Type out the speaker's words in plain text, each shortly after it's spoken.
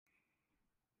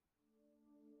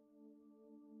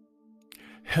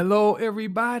Hello,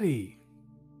 everybody.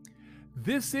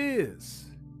 This is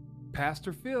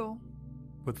Pastor Phil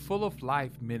with Full of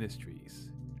Life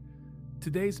Ministries.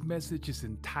 Today's message is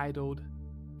entitled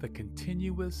The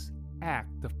Continuous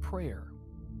Act of Prayer.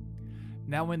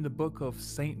 Now, in the book of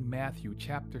St. Matthew,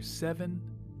 chapter 7,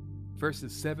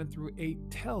 verses 7 through 8,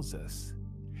 tells us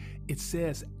it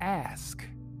says, "Ask,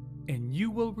 and you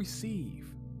will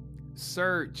receive,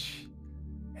 search,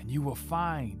 and you will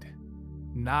find.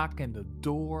 Knock and the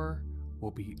door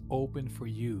will be open for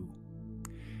you.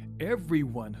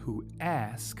 Everyone who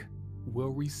asks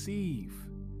will receive.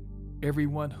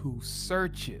 Everyone who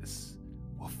searches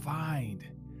will find.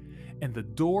 And the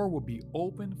door will be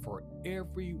open for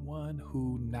everyone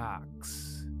who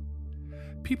knocks."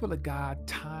 People of God,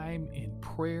 time in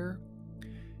prayer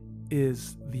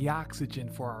is the oxygen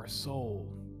for our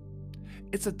soul.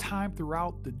 It's a time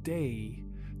throughout the day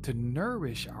to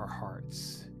nourish our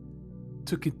hearts,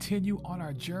 to continue on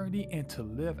our journey, and to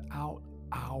live out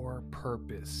our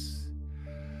purpose.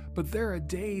 But there are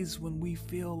days when we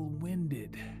feel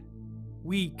winded,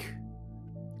 weak,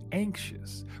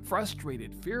 anxious,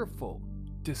 frustrated, fearful,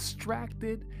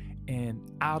 distracted,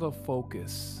 and out of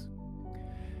focus.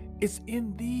 It's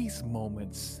in these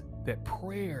moments that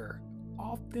prayer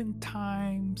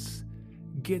oftentimes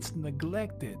gets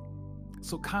neglected.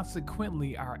 So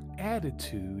consequently, our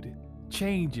attitude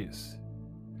changes.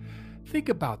 Think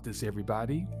about this,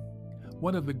 everybody.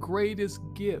 One of the greatest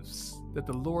gifts that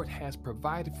the Lord has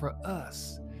provided for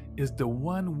us is the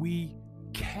one we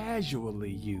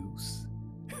casually use.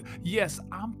 Yes,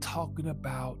 I'm talking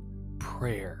about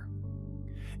prayer.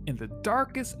 In the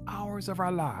darkest hours of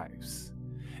our lives,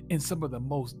 in some of the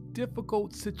most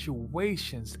difficult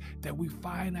situations that we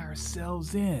find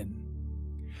ourselves in,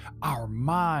 our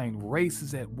mind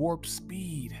races at warp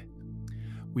speed.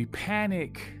 We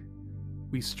panic.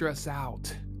 We stress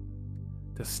out.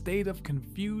 The state of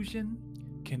confusion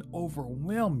can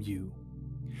overwhelm you.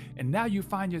 And now you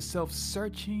find yourself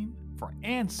searching for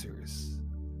answers,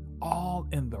 all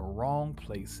in the wrong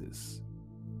places.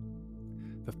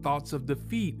 The thoughts of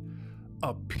defeat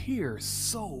appear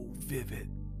so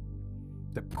vivid.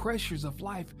 The pressures of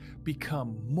life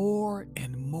become more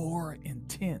and more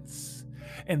intense.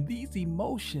 And these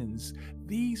emotions,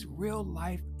 these real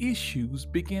life issues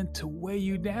begin to weigh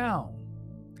you down.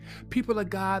 People of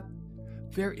God,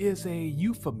 there is a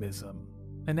euphemism,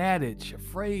 an adage, a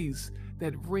phrase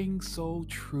that rings so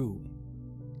true.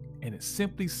 And it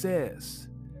simply says,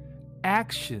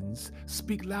 "Actions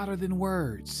speak louder than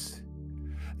words."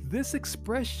 This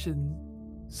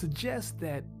expression suggests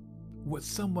that what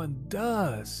someone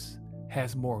does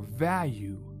has more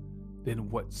value than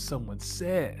what someone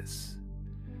says.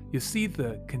 You see,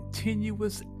 the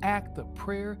continuous act of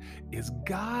prayer is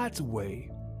God's way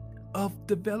of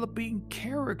developing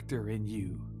character in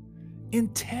you,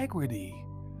 integrity,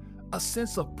 a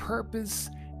sense of purpose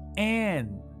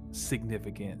and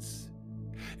significance.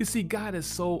 You see, God is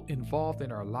so involved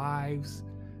in our lives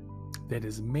that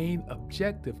his main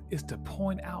objective is to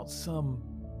point out some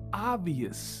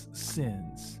obvious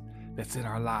sins that's in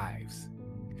our lives.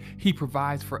 He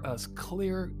provides for us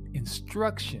clear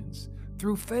instructions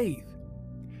through faith.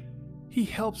 He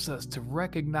helps us to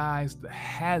recognize the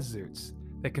hazards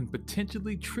that can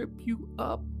potentially trip you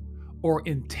up or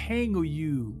entangle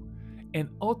you. And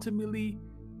ultimately,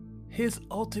 his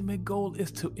ultimate goal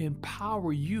is to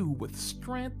empower you with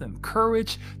strength and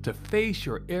courage to face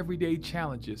your everyday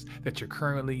challenges that you're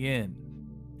currently in.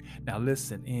 Now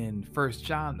listen, in 1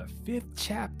 John, the 5th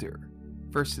chapter,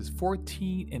 verses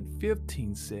 14 and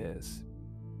 15 says,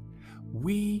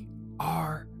 "We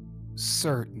are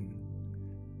certain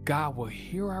God will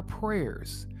hear our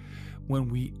prayers when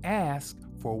we ask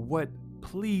for what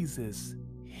pleases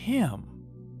him."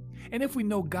 And if we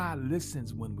know God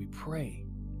listens when we pray,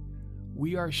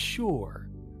 we are sure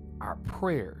our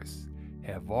prayers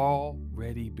have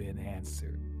already been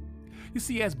answered. You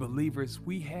see, as believers,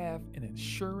 we have an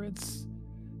assurance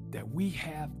that we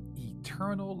have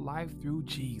eternal life through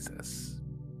Jesus.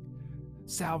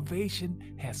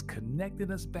 Salvation has connected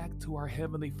us back to our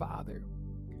Heavenly Father.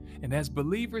 And as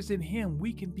believers in him,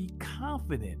 we can be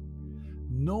confident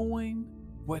knowing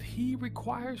what he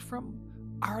requires from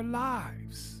our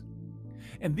lives.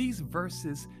 And these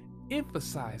verses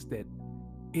emphasize that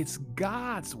it's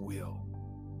God's will,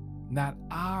 not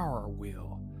our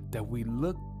will, that we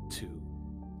look to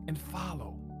and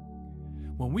follow.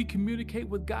 When we communicate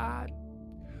with God,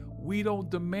 we don't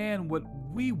demand what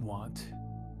we want.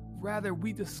 Rather,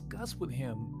 we discuss with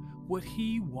him what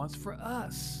he wants for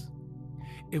us.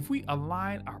 If we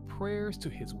align our prayers to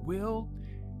his will,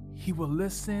 he will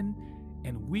listen,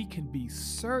 and we can be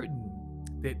certain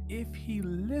that if he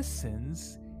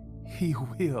listens, he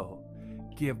will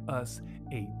give us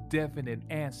a definite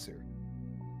answer.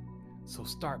 So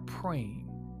start praying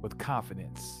with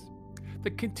confidence.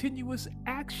 The continuous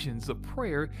actions of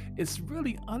prayer is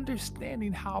really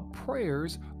understanding how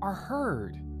prayers are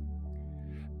heard.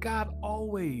 God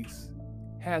always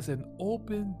has an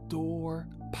open door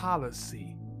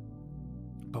policy,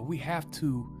 but we have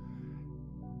to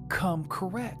come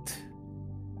correct.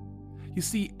 You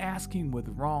see, asking with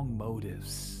wrong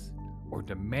motives or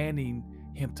demanding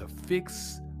Him to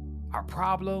fix our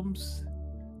problems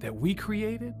that we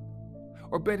created,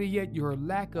 or better yet, your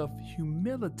lack of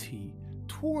humility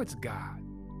towards God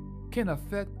can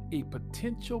affect a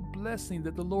potential blessing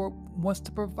that the Lord wants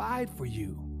to provide for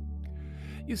you.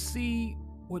 You see,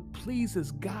 what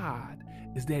pleases God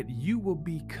is that you will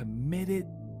be committed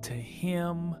to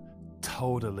Him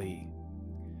totally.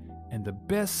 And the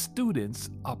best students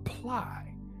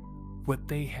apply what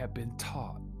they have been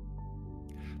taught.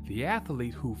 The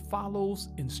athlete who follows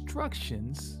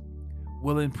instructions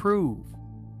will improve.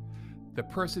 The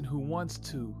person who wants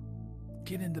to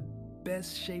get in the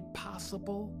best shape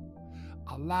possible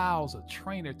allows a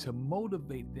trainer to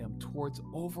motivate them towards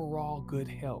overall good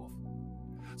health.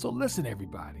 So listen,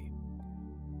 everybody.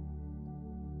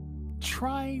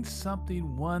 Trying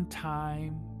something one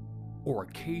time or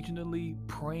occasionally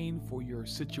praying for your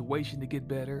situation to get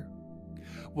better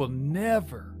will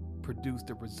never produce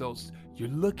the results you're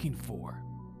looking for.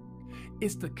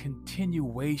 It's the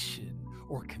continuation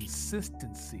or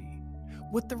consistency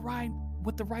with the right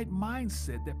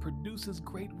mindset that produces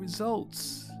great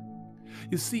results.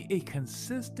 You see, a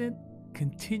consistent,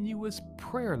 continuous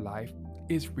prayer life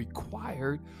is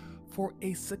required for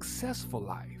a successful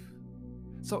life.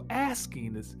 So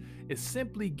asking is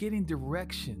simply getting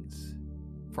directions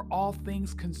for all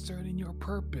things concerning your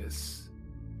purpose.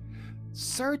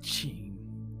 Searching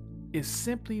is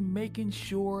simply making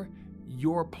sure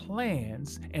your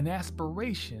plans and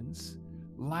aspirations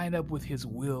line up with His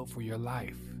will for your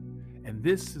life. And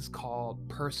this is called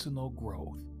personal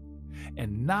growth.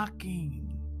 And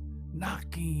knocking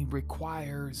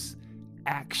requires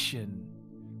action,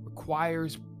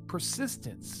 requires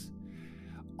persistence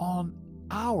on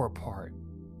our part,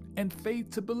 and faith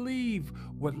to believe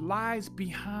what lies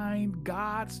behind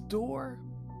God's door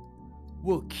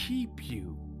will keep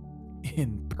you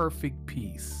in perfect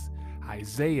peace.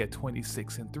 Isaiah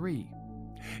 26:3.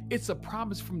 It's a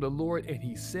promise from the Lord, and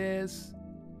He says,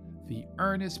 the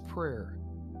earnest prayer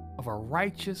of a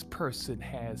righteous person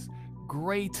has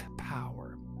great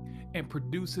power and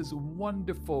produces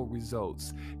wonderful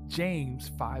results. James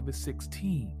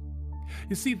 5:16.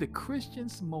 You see, the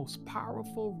Christian's most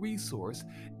powerful resource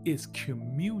is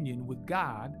communion with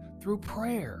God through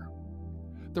prayer.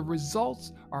 The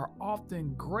results are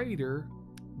often greater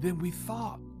than we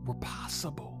thought were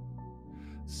possible.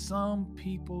 Some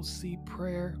people see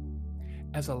prayer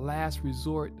as a last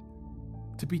resort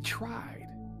to be tried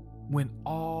when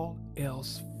all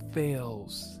else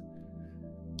fails.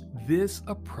 This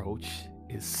approach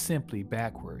is simply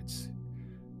backwards.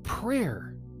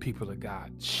 Prayer, people of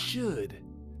God, should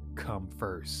come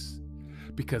first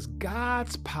because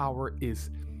God's power is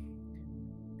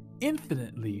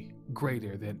infinitely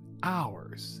greater than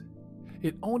ours.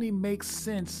 It only makes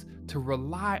sense to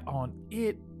rely on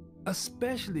it,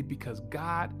 especially because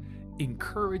God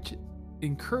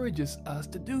encourages us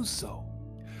to do so.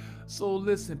 So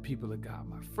listen, people of God,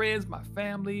 my friends, my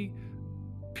family,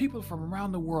 people from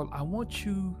around the world, I want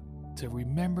you to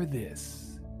remember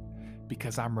this,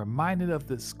 because I'm reminded of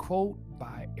this quote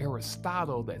by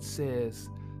Aristotle that says,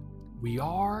 "We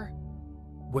are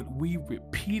what we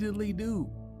repeatedly do."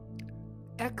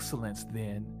 Excellence,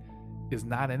 then, is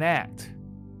not an act,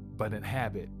 but an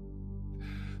habit.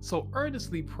 So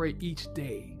earnestly pray each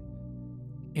day,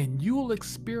 and you'll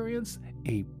experience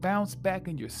a bounce back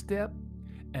in your step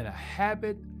and a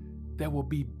habit that will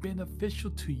be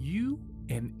beneficial to you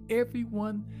and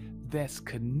everyone that's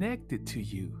connected to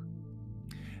you.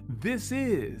 This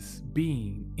is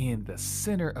being in the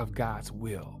center of God's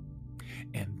will,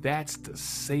 and that's the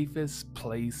safest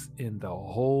place in the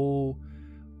whole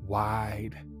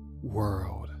wide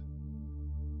world.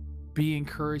 Be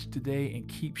encouraged today and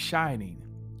keep shining.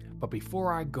 But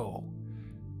before I go,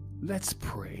 let's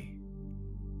pray.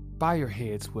 Bow your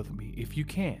heads with me if you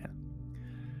can.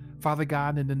 Father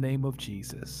God, in the name of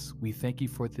Jesus, we thank you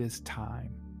for this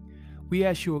time. We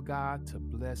ask you, O God, to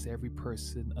bless every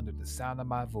person under the sound of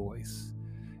my voice,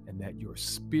 and that your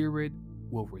spirit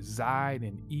will reside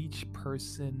in each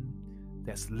person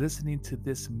that's listening to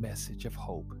this message of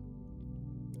hope.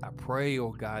 I pray,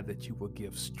 O God, that you will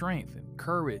give strength and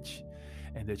courage,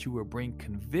 and that you will bring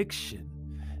conviction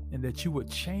and that you would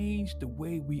change the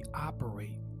way we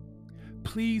operate.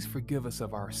 Please forgive us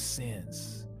of our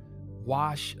sins.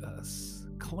 Wash us,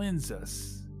 cleanse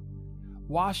us.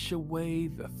 Wash away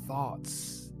the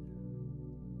thoughts.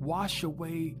 Wash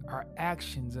away our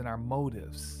actions and our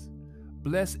motives.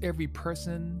 Bless every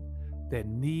person that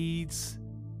needs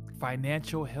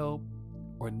financial help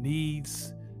or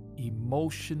needs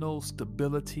emotional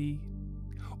stability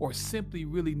or simply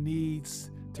really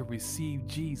needs to receive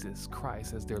Jesus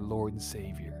Christ as their Lord and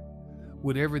Savior.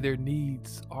 Whatever their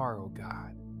needs are, oh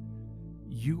God,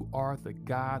 you are the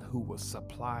God who will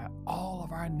supply all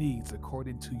of our needs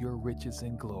according to your riches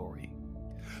and glory.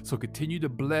 So continue to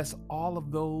bless all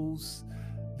of those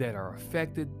that are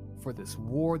affected for this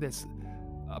war that's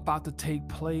about to take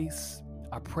place.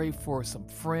 I pray for some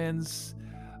friends.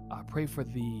 I pray for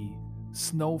the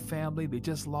Snow family. They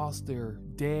just lost their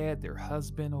dad, their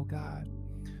husband, oh God.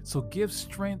 So give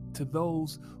strength to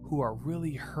those who are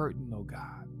really hurting, oh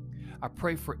God. I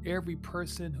pray for every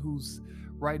person who's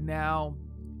right now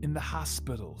in the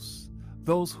hospitals,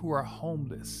 those who are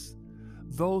homeless,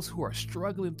 those who are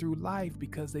struggling through life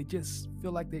because they just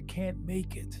feel like they can't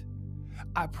make it.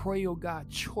 I pray, oh God,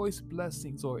 choice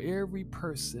blessings on every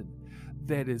person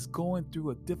that is going through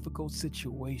a difficult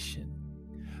situation.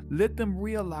 Let them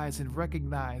realize and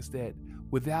recognize that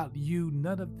without you,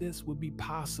 none of this would be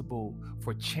possible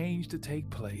for change to take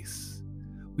place.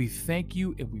 We thank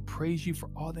you and we praise you for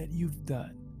all that you've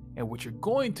done and what you're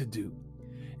going to do.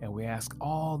 And we ask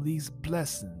all these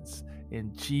blessings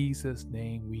in Jesus'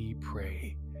 name we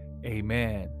pray.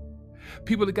 Amen.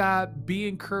 People of God, be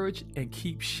encouraged and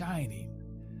keep shining.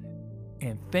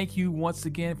 And thank you once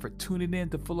again for tuning in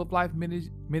to Full of Life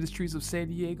Ministries of San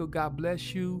Diego. God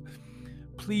bless you.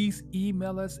 Please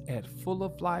email us at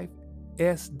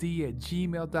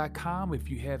fulloflifesd@gmail.com if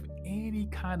you have any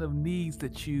kind of needs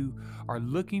that you are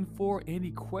looking for,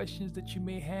 any questions that you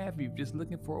may have. If you're just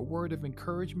looking for a word of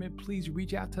encouragement, please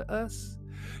reach out to us.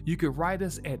 You can write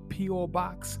us at P.O.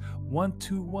 Box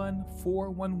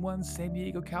 121411, San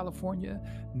Diego, California,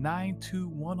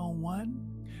 92101.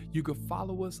 You can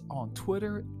follow us on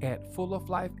Twitter at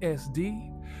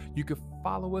fulloflifesd. You can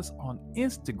follow us on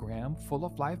Instagram, Full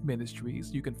of Life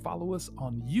Ministries. You can follow us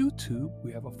on YouTube.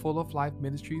 We have a Full of Life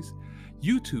Ministries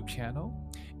YouTube channel.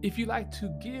 If you'd like to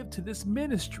give to this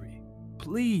ministry,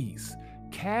 please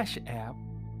Cash App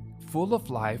Full of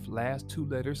Life, last two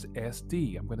letters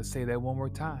SD. I'm going to say that one more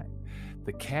time.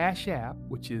 The Cash App,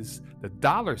 which is the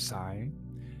 $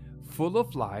 Full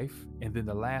of Life, and then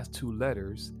the last two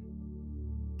letters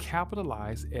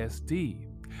capitalized SD.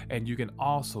 And you can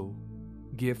also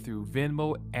give through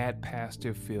Venmo at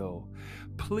Pastor Phil.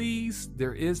 Please,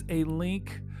 there is a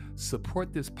link.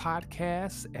 Support this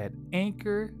podcast at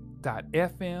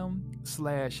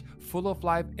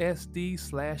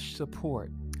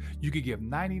anchor.fm/fulloflifesd/support. You can give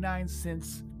 99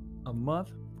 cents a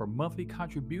month for monthly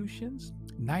contributions,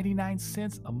 99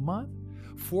 cents a month,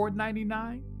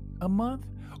 $4.99 a month,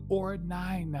 or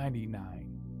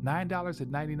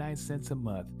 $9.99 a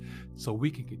month, so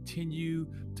we can continue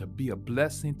to be a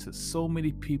blessing to so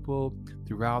many people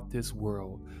throughout this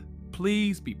world.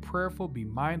 Please be prayerful, be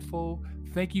mindful.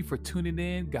 Thank you for tuning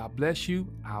in. God bless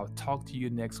you. I'll talk to you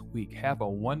next week. Have a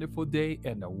wonderful day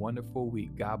and a wonderful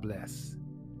week. God bless.